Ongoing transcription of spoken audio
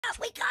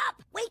Wake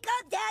up! Wake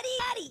up, Daddy!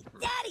 Daddy!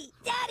 Daddy!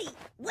 Daddy!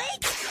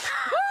 Wake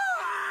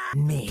up!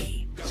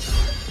 Me.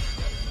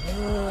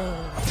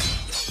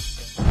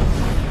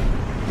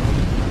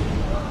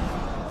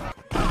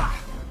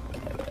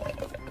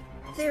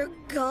 They're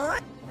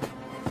gone?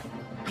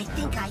 I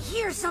think I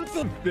hear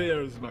something.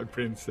 There's my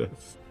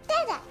princess.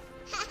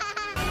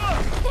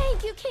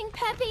 Thank you, King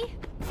Peppy.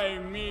 I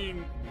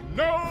mean,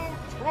 no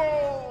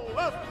troll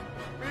left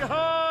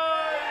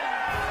behind!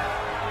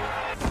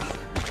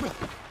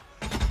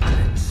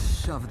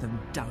 Shove them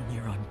down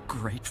your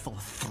ungrateful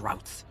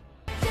throats.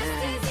 Just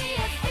easy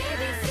as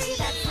ABC,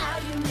 that's how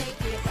you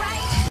make it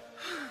right.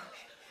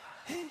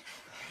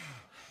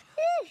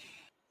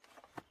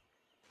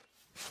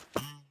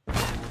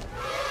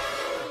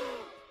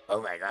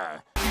 Oh my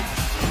god.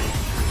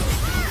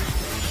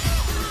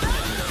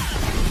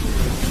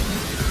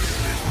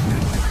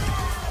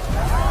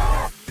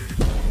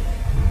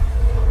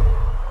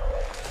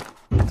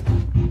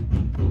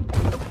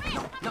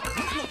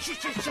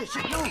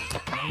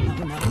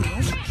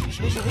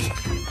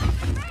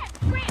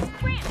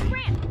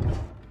 Branch.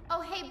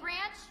 Oh, hey,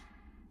 Branch.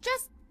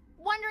 Just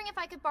wondering if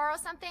I could borrow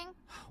something.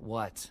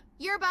 What?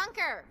 Your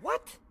bunker.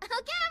 What? Okay,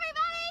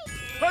 everybody.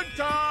 Fun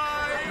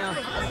time!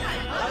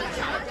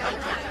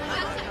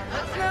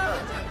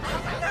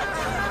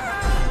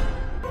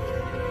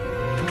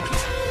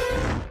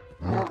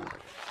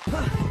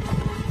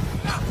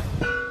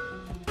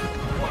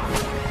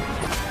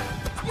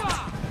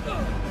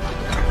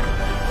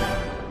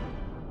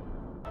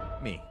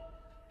 Me.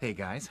 Hey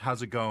guys,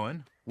 how's it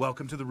going?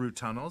 Welcome to the root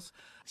tunnels.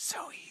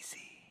 So easy.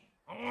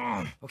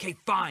 Okay,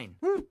 fine.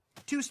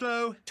 Too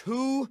slow.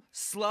 Too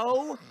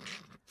slow?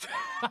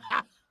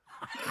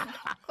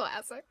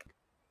 Classic.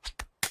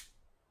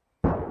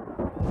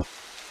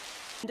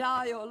 And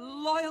I, your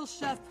loyal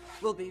chef,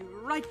 will be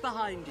right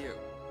behind you,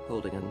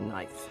 holding a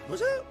knife.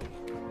 What's up?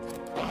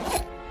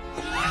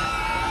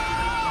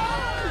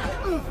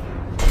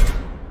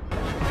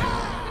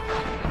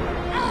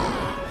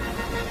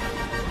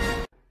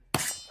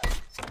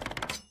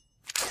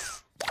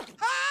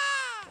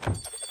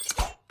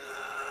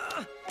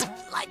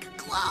 Like a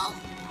glove.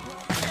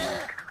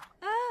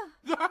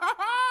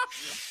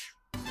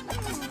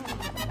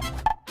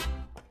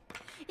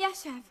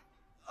 Yes, Chef.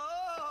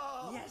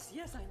 Yes,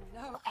 yes, I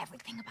know.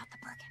 Everything about the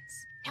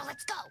Perkins. Now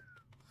let's go.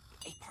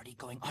 A party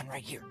going on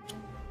right here.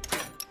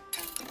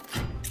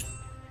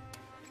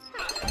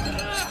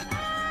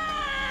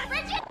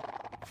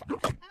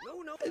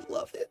 No, I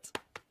love it.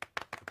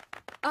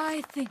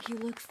 I think you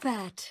look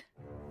fat.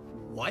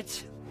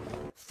 What?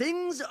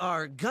 Things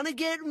are gonna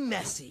get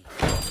messy.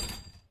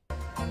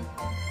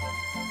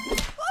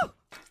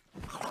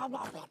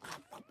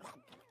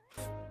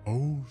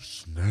 Oh,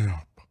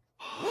 snap.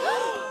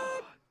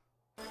 I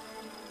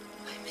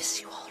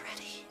miss you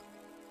already.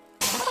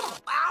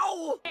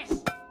 Ow!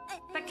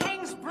 The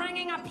king's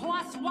bringing a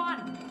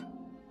 +1.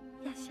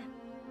 Yes, Chef.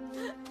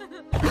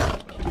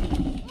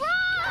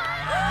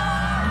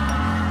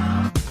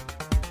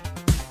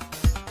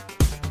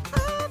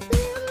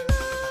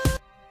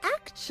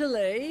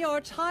 Actually,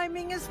 your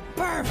timing is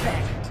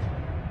perfect.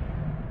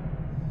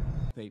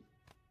 Babe,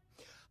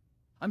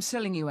 I'm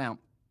selling you out.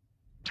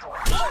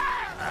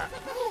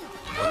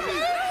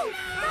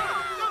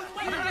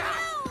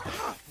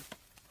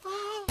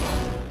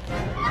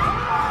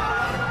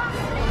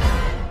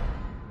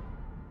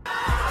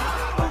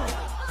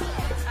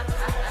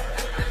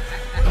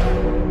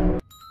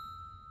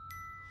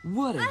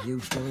 What are you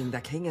doing?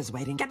 The king is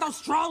waiting. Get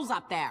those trolls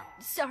up there!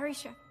 Sorry,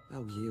 Chef.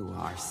 Oh, you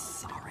are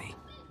sorry.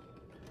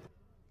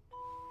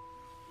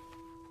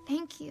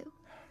 Thank you.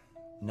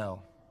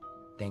 No,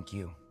 thank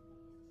you.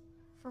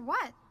 For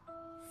what?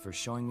 For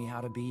showing me how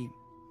to be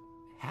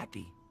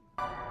happy.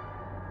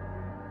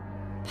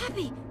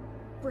 Peppy!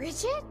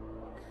 Bridget?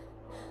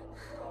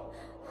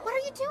 What are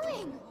you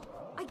doing?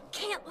 I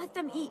can't let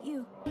them eat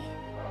you.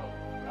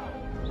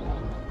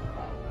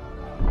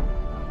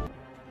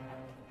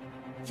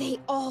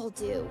 They all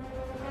do.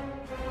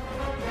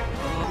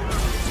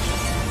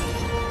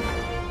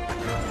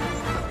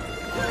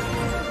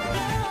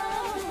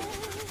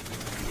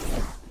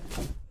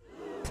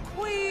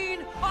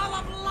 Queen, all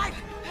of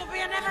life will be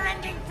a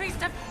never-ending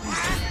feast of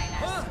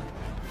happiness.